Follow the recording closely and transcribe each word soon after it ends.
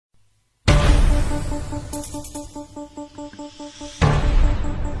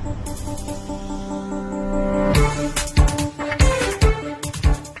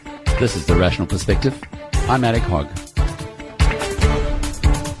This is The Rational Perspective. I'm Alec Hogg.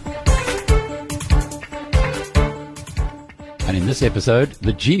 And in this episode,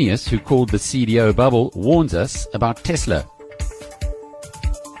 the genius who called the CDO bubble warns us about Tesla.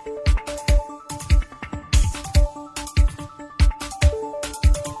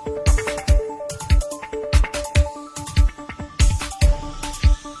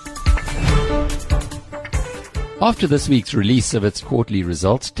 After this week's release of its quarterly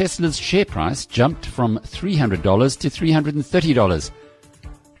results, Tesla's share price jumped from $300 to $330.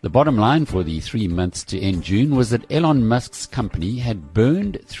 The bottom line for the 3 months to end June was that Elon Musk's company had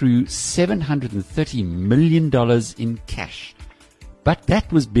burned through $730 million in cash. But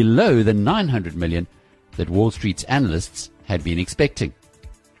that was below the $900 million that Wall Street's analysts had been expecting.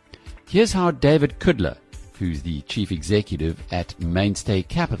 Here's how David Kudler, who's the chief executive at Mainstay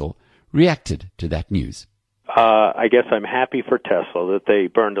Capital, reacted to that news. I guess I'm happy for Tesla that they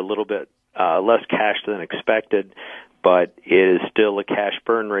burned a little bit less cash than expected, but it is still a cash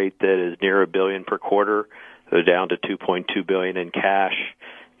burn rate that is near $1 billion per quarter. They're down to $2.2 billion in cash,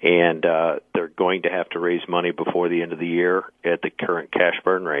 and they're going to have to raise money before the end of the year at the current cash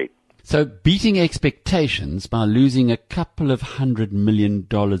burn rate. So beating expectations by losing a couple of $100 million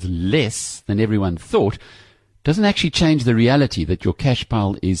less than everyone thought doesn't actually change the reality that your cash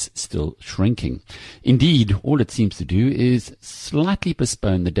pile is still shrinking. Indeed, all it seems to do is slightly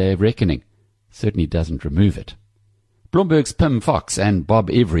postpone the day of reckoning. Certainly doesn't remove it. Bloomberg's Pim Fox and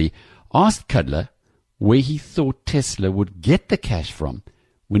Bob Every asked Kudler where he thought Tesla would get the cash from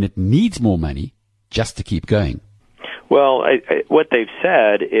when it needs more money just to keep going. Well, what they've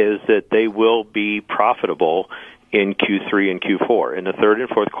said is that they will be profitable in Q3 and Q4. In the third and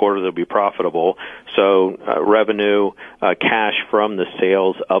fourth quarter, they'll be profitable. So revenue, cash from the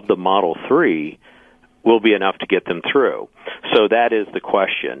sales of the Model 3 will be enough to get them through. So that is the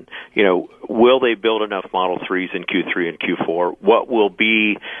question. You know, will they build enough Model 3s in Q3 and Q4? What will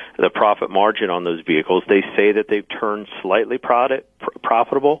be the profit margin on those vehicles? They say that they've turned slightly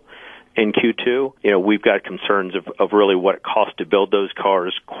profitable in Q2. You know, we've got concerns of really what it costs to build those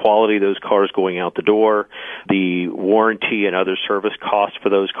cars, quality of those cars going out the door, the warranty and other service costs for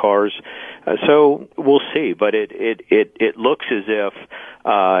those cars. So we'll see, but it looks as if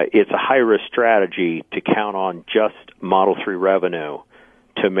it's a high-risk strategy to count on just Model 3 revenue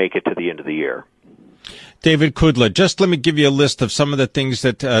to make it to the end of the year. David Kudler, just let me give you a list of some of the things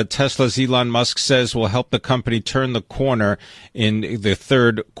that Tesla's Elon Musk says will help the company turn the corner in the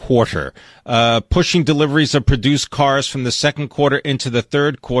third quarter. Pushing deliveries of produced cars from the second quarter into the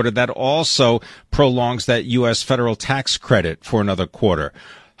third quarter. That also prolongs that U.S. federal tax credit for another quarter.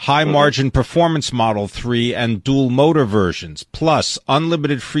 High-margin performance Model 3 and dual motor versions, plus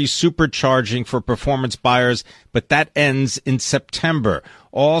unlimited free supercharging for performance buyers, but that ends in September.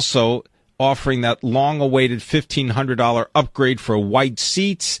 Also offering that long-awaited $1,500 upgrade for white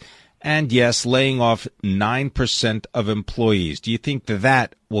seats, and yes, laying off 9% of employees. Do you think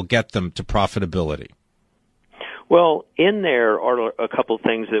that will get them to profitability? Well, in there are a couple of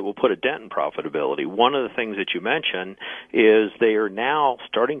things that will put a dent in profitability. One of the things that you mentioned is they are now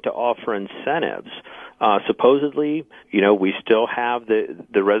starting to offer incentives. Supposedly, you know, we still have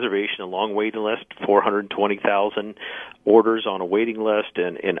the reservation, a long waiting list, 420,000 orders on a waiting list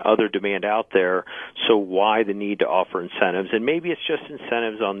and other demand out there. So why the need to offer incentives? And maybe it's just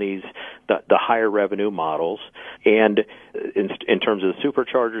incentives on the higher revenue models. And in terms of the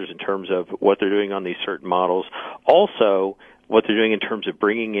superchargers, in terms of what they're doing on these certain models, also what they're doing in terms of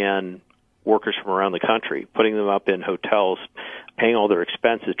bringing in workers from around the country, putting them up in hotels, paying all their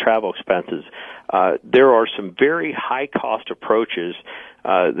expenses, travel expenses. There are some very high-cost approaches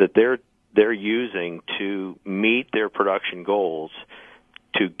that they're using to meet their production goals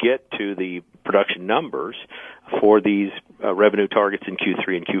to get to the production numbers for these revenue targets in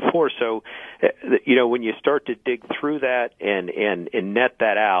Q3 and Q4. So, you know, when you start to dig through that and net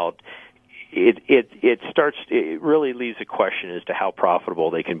that out, it really leaves a question as to how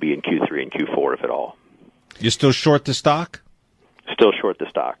profitable they can be in Q3 and Q4, if at all. You're still short the stock? Still short the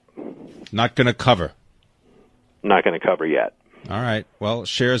stock. Not going to cover? Not going to cover yet. All right. Well,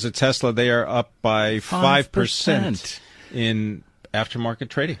 shares of Tesla, they are up by 5% in aftermarket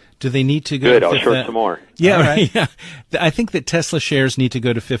trading. Do they need to go Good, to I'll Fifth short some more. Yeah, right. Yeah. I think that Tesla shares need to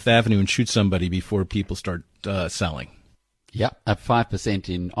go to Fifth Avenue and shoot somebody before people start selling. Yeah, up 5%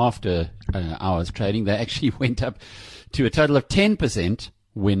 in after hours trading. They actually went up to a total of 10%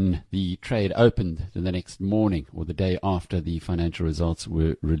 when the trade opened the next morning or the day after the financial results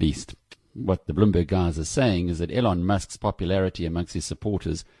were released. what the Bloomberg guys are saying is that Elon Musk's popularity amongst his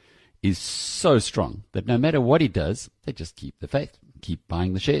supporters is so strong that no matter what he does, they just keep the faith, keep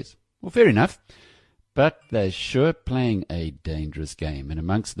buying the shares. Well, fair enough. But they're sure playing a dangerous game. And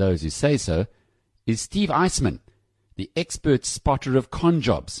amongst those who say so is Steve Eisman, the expert spotter of con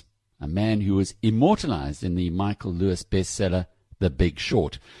jobs, a man who was immortalised in the Michael Lewis bestseller, The Big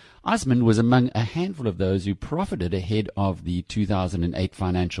Short. Eisman was among a handful of those who profited ahead of the 2008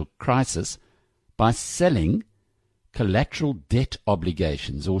 financial crisis by selling collateral debt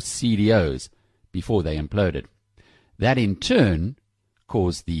obligations, or CDOs, before they imploded. That in turn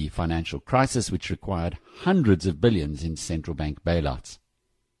caused the financial crisis, which required hundreds of billions in central bank bailouts.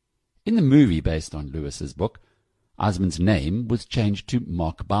 In the movie based on Lewis's book, Eisman's name was changed to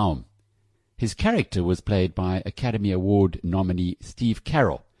Mark Baum. His character was played by Academy Award nominee Steve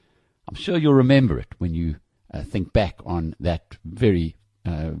Carell. I'm sure you'll remember it when you think back on that very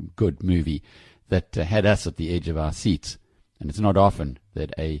good movie that had us at the edge of our seats. And it's not often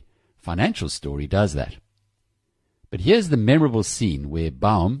that a financial story does that. But here's the memorable scene where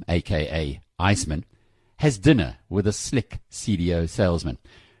Baum, a.k.a. Eisman, has dinner with a slick CDO salesman.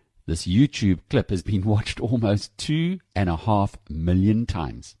 This YouTube clip has been watched almost 2.5 million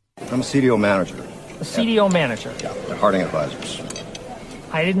times. I'm a CDO manager. A CDO manager? Yeah, at Harding Advisors.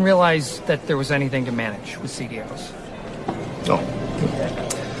 I didn't realize that there was anything to manage with CDOs. No.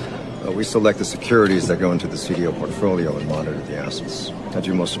 We select the securities that go into the CDO portfolio and monitor the assets. I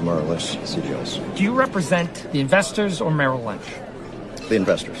do most of Merrill Lynch CDOs. Do you represent the investors or Merrill Lynch? The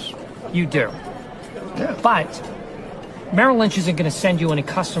investors. You do? Yeah. But Merrill Lynch isn't going to send you any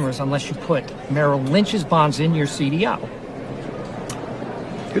customers unless you put Merrill Lynch's bonds in your CDO.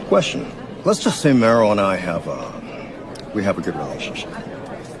 Good question. Let's just say Merrill and I have a good relationship.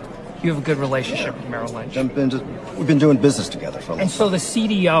 You have a good relationship with Merrill Lynch. We've been doing business together for a long time. And so the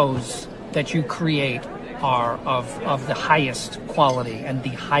CDOs that you create are of the highest quality and the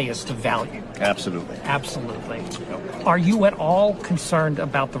highest value. Absolutely. Absolutely. Are you at all concerned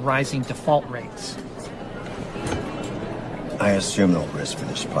about the rising default rates? I assume no risk for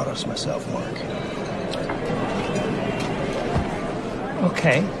these products myself, Mark.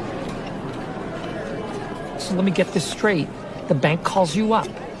 Okay. So let me get this straight. The bank calls you up.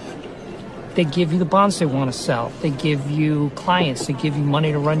 They give you the bonds they want to sell. They give you clients. They give you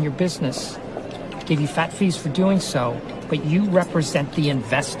money to run your business. Give you fat fees for doing so. But you represent the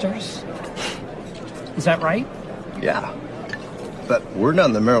investors? Is that right? Yeah. But we're not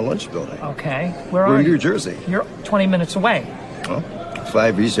in the Merrill Lynch building. Okay. Where are you? We're in New Jersey. You're 20 minutes away. Oh,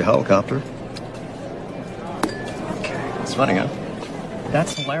 5 easy helicopter. Okay. It's funny, huh?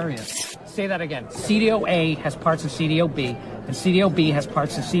 That's hilarious. Say that again. CDO A has parts of CDO B, and CDO B has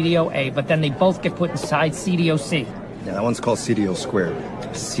parts of CDO A, but then they both get put inside CDO C. Yeah, that one's called CDO squared.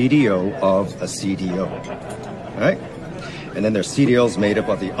 CDO of a CDO. All right? And then there's CDOs made up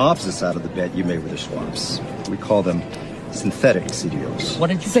of the opposite side of the bet you made with the swaps. We call them synthetic CDOs. What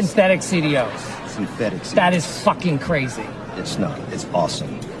did you say? Synthetic CDOs. Synthetic CDOs. That is fucking crazy. It's not. It's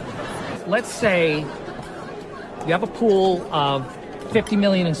awesome. Let's say you have a pool of $50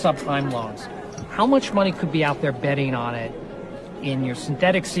 million in subprime loans. How much money could be out there betting on it in your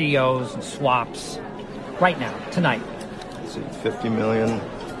synthetic CDOs and swaps right now, tonight? Let's see, 50 million,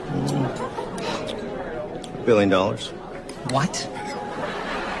 $1 billion. What?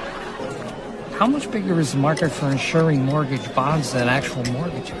 How much bigger is the market for insuring mortgage bonds than actual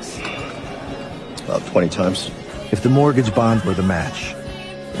mortgages? About 20 times. If the mortgage bonds were the match,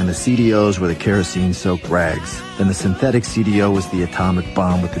 and the CDOs were the kerosene-soaked rags, then the synthetic CDO was the atomic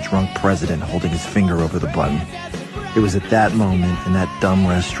bomb with the drunk president holding his finger over the button. It was at that moment, in that dumb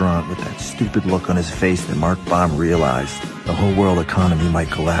restaurant with that stupid look on his face, that Mark Baum realized the whole world economy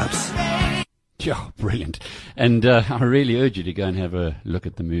might collapse. Yeah, brilliant. And I really urge you to go and have a look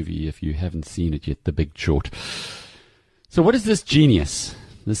at the movie if you haven't seen it yet, The Big Short. So what is this genius,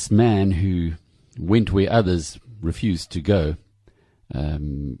 this man who went where others refused to go,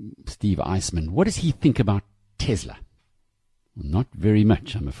 Steve Eisman, what does he think about Tesla? Well, not very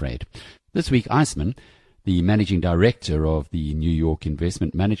much, I'm afraid. This week, Eisman, the managing director of the New York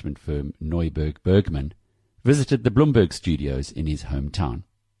investment management firm Neuberger Berman, visited the Bloomberg studios in his hometown.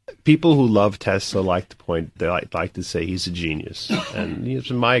 People who love Tesla like to say he's a genius. And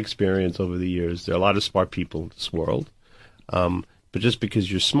from my experience over the years, there are a lot of smart people in this world. But just because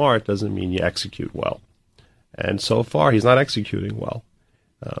you're smart doesn't mean you execute well. And so far, he's not executing well.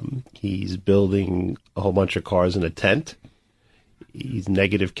 He's building a whole bunch of cars in a tent. He's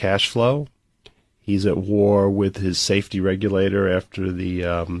negative cash flow. He's at war with his safety regulator after the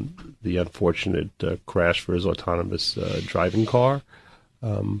unfortunate crash for his autonomous driving car.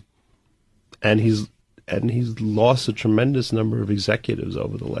 and he's lost a tremendous number of executives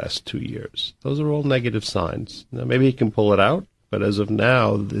over the last 2 years. Those are all negative signs. Now, maybe he can pull it out, but as of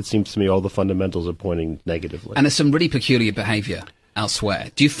now, it seems to me all the fundamentals are pointing negatively. And there's some really peculiar behavior elsewhere.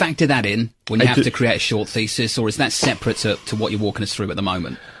 Do you factor that in when you have to create a short thesis, or is that separate to what you're walking us through at the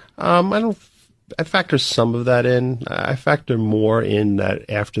moment? I factor some of that in. I factor more in that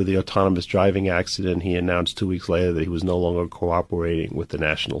after the autonomous driving accident, he announced 2 weeks later that he was no longer cooperating with the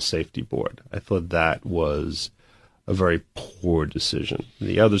National Safety Board. I thought that was a very poor decision.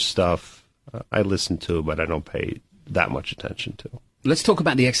 The other stuff I listen to, but I don't pay that much attention to. Let's talk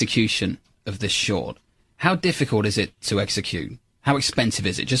about the execution of this short. How difficult is it to execute? How expensive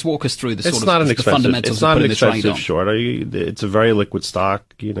is it? Just walk us through the fundamentals of putting the trade on. It's not an expensive short. It's a very liquid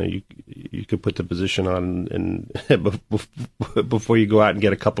stock. You could put the position on and before you go out and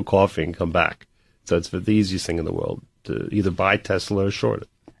get a cup of coffee and come back. So it's the easiest thing in the world to either buy Tesla or short it.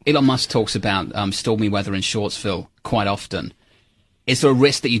 Elon Musk talks about stormy weather in Shortsville quite often. Is there a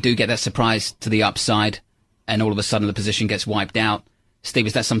risk that you do get that surprise to the upside and all of a sudden the position gets wiped out? Steve,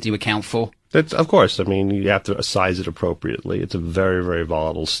 is that something you account for? Of course. I mean, you have to size it appropriately. It's a very, very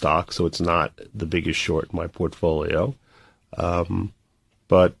volatile stock, so it's not the biggest short in my portfolio.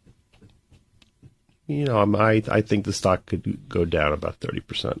 But, I think the stock could go down about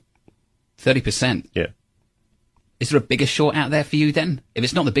 30%. 30%? Yeah. Is there a bigger short out there for you then? If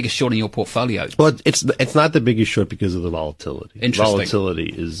it's not the biggest short in your portfolio? Well, it's not the biggest short because of the volatility. Interesting.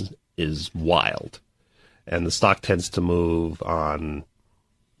 Volatility is wild. And the stock tends to move on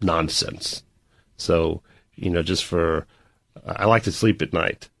nonsense. So, I like to sleep at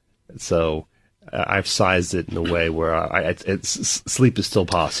night. So I've sized it in a way where sleep is still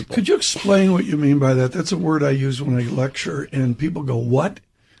possible. Could you explain what you mean by that? That's a word I use when I lecture, and people go, what?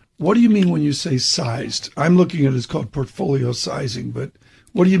 What do you mean when you say sized? I'm looking at it as called portfolio sizing, but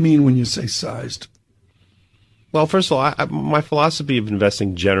what do you mean when you say sized? Well, first of all, my philosophy of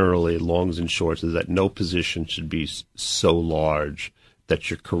investing generally, longs and shorts, is that no position should be so large that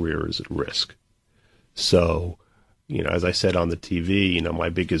your career is at risk. So, as I said on the TV, my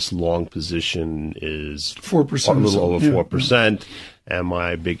biggest long position is 4%, a little over 4%, and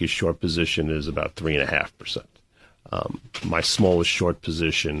my biggest short position is about 3.5%. My smallest short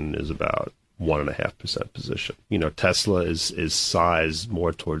position is about 1.5% position. Tesla is sized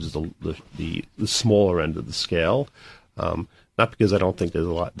more towards the smaller end of the scale. Not because I don't think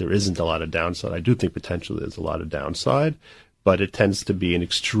there isn't a lot of downside. I do think potentially there's a lot of downside, but it tends to be an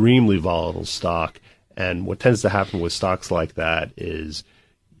extremely volatile stock. And what tends to happen with stocks like that is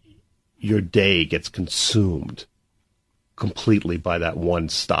your day gets consumed completely by that one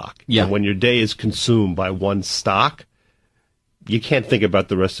stock. Yeah. And when your day is consumed by one stock, you can't think about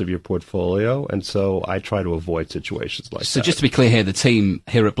the rest of your portfolio, and so I try to avoid situations like that. So just to be clear here, the team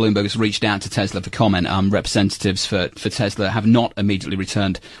here at Bloomberg has reached out to Tesla for comment. Representatives for Tesla have not immediately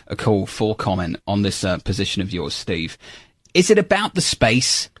returned a call for comment on this position of yours, Steve. Is it about the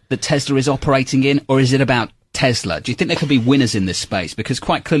space that Tesla is operating in, or is it about Tesla? Do you think there could be winners in this space? Because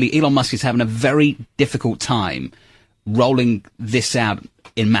quite clearly Elon Musk is having a very difficult time rolling this out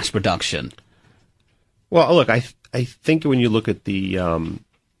in mass production. Well, look, I think when you look at the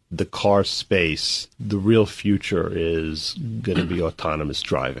car space, the real future is going to be autonomous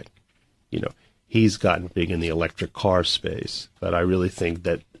driving. He's gotten big in the electric car space, but I really think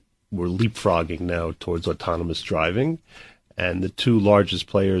that we're leapfrogging now towards autonomous driving. And the two largest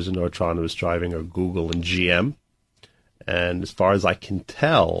players in autonomous driving are Google and GM. And as far as I can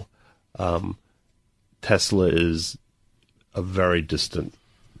tell, Tesla is a very distant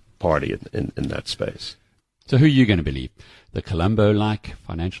party in that space. So who are you going to believe? The Columbo-like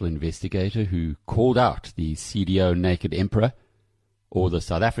financial investigator who called out the CDO naked emperor, or the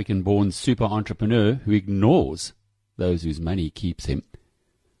South African-born super entrepreneur who ignores those whose money keeps him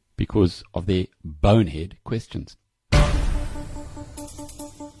because of their bonehead questions?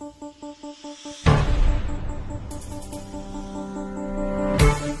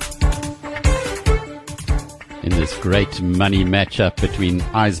 In this great money matchup between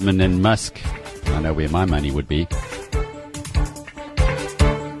Eisman and Musk, I know where my money would be.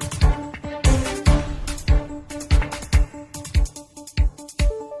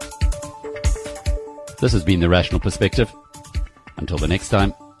 This has been The Rational Perspective. Until the next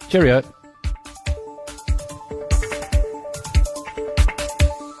time, cheerio.